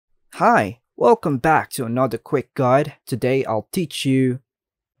Hi, welcome back to another quick guide. Today I'll teach you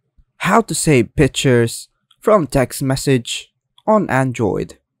how to save pictures from text message on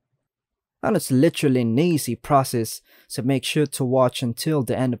Android. And it's literally an easy process, so make sure to watch until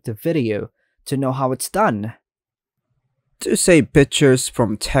the end of the video to know how it's done. To save pictures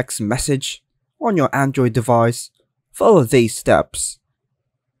from text message on your Android device, follow these steps.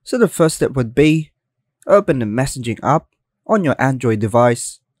 So the first step would be, open the messaging app on your Android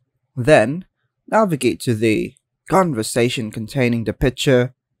device. Then, navigate to the conversation containing the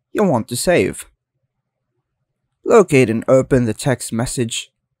picture you want to save. Locate and open the text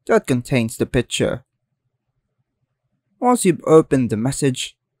message that contains the picture. Once you've opened the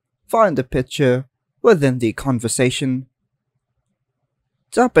message, find the picture within the conversation.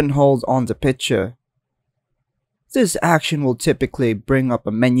 Tap and hold on the picture. This action will typically bring up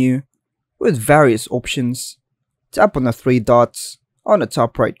a menu with various options. Tap on the three dots on the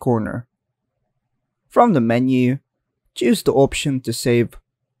top right corner. From the menu, choose the option to save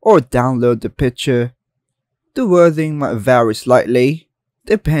or download the picture. The wording might vary slightly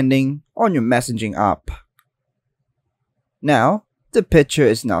depending on your messaging app. Now, the picture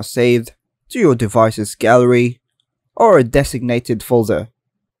is now saved to your device's gallery or a designated folder.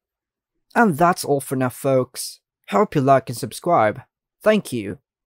 And that's all for now, folks. Hope you like and subscribe. Thank you.